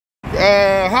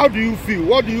How do you feel?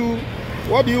 What do you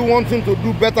want him to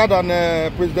do better than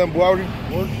President Buhari?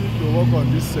 I want him to work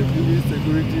on this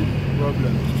security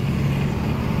problem.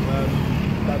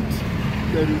 That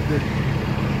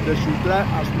they should try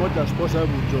as much as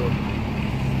possible to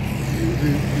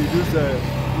reduce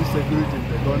insecurity in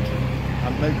the country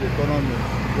and make the economy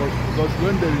work. Because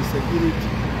when there is security,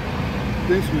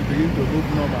 things will begin to look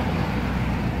normal.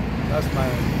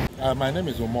 That's my name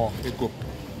is Omar Eko.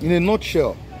 In a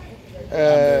nutshell,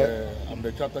 I'm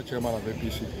the chapter chairman of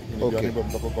APC in the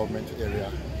Johannesburg local government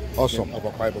area. Awesome. Of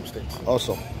Akwa Ibom State.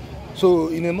 Awesome. So,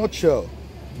 in a nutshell,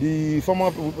 the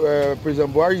former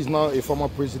President Buhari is now a former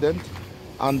president,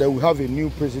 and we have a new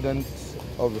president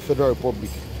of the Federal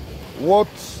Republic. What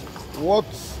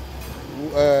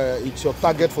is your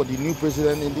target for the new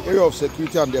president in the area of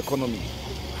security and the economy?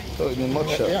 So, in a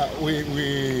nutshell.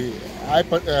 I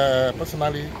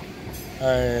personally,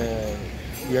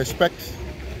 we expect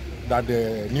that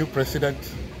the new president,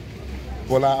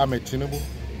 Bola Ahmed Tinubu,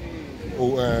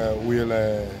 will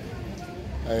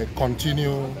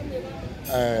continue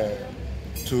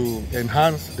to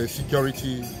enhance the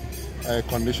security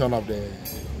condition of the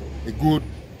good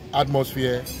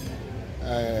atmosphere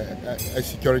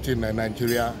security in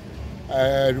Nigeria.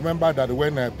 I remember that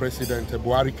when President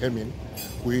Buhari came in,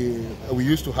 we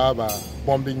used to have a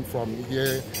bombing from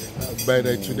here, but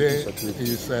today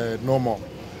is no more.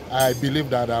 I believe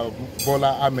that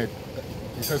Bola Ahmed,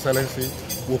 His Excellency,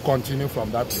 will continue from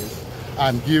that place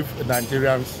and give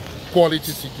Nigerians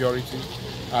quality security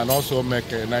and also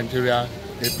make Nigeria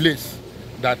a place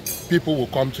that people will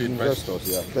come to invest.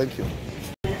 Yeah, thank you.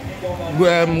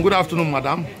 Good afternoon,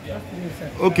 madam.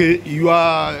 Okay, you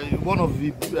are one of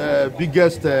the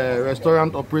biggest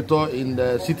restaurant operator in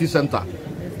the city center.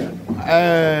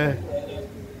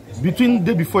 Between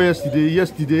the day before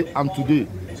yesterday and today,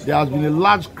 there has been a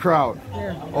large crowd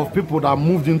of people that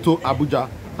moved into Abuja.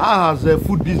 How has the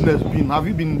food business been? Have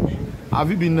you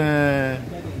been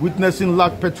witnessing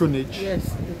large patronage? Yes,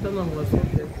 the turnout was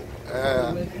okay.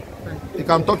 You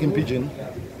can talk in pidgin.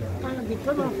 The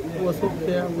turnout was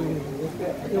okay.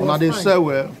 Now they sell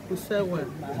well. We sell well.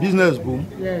 Business boom.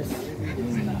 Yes.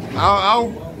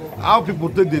 How people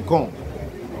take they come?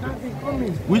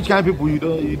 Which kind of people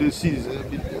you see?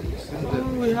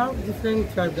 We have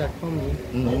different tribes that come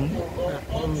in.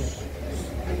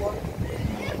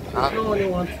 Not only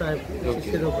one tribe, which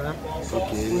is Yoruba.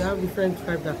 We have different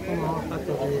tribes that come out part of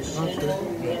the country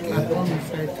and come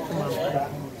inside to come out.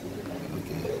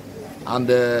 And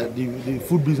the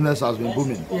food business has been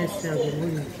booming. Yes, it has been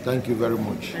booming. Thank you very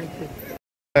much. Thank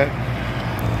you.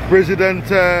 President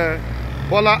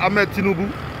Bola Ahmed Tinubu,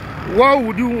 what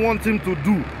would you want him to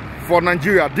do for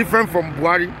Nigeria, different from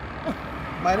Buhari?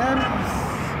 My name is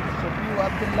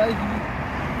Abdullahi.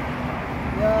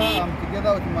 I'm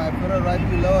together with my brother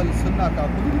Rabi Lawal Sunna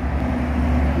Kakuri.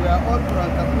 We are all from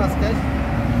Katsina State.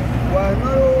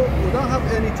 We don't have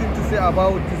anything to say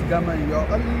about this government. We are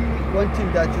only wanting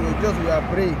that we are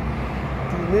praying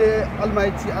to may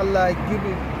Almighty Allah give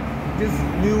this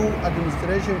new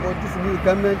administration or this new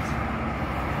government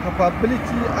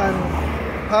capability and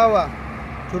power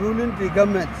to ruling the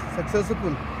government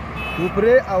successful. We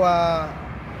pray our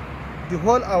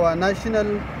national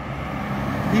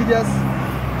leaders,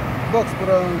 box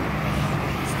from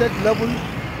state level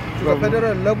to the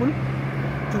federal level,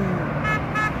 to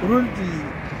rule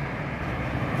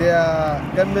their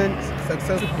government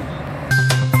successfully.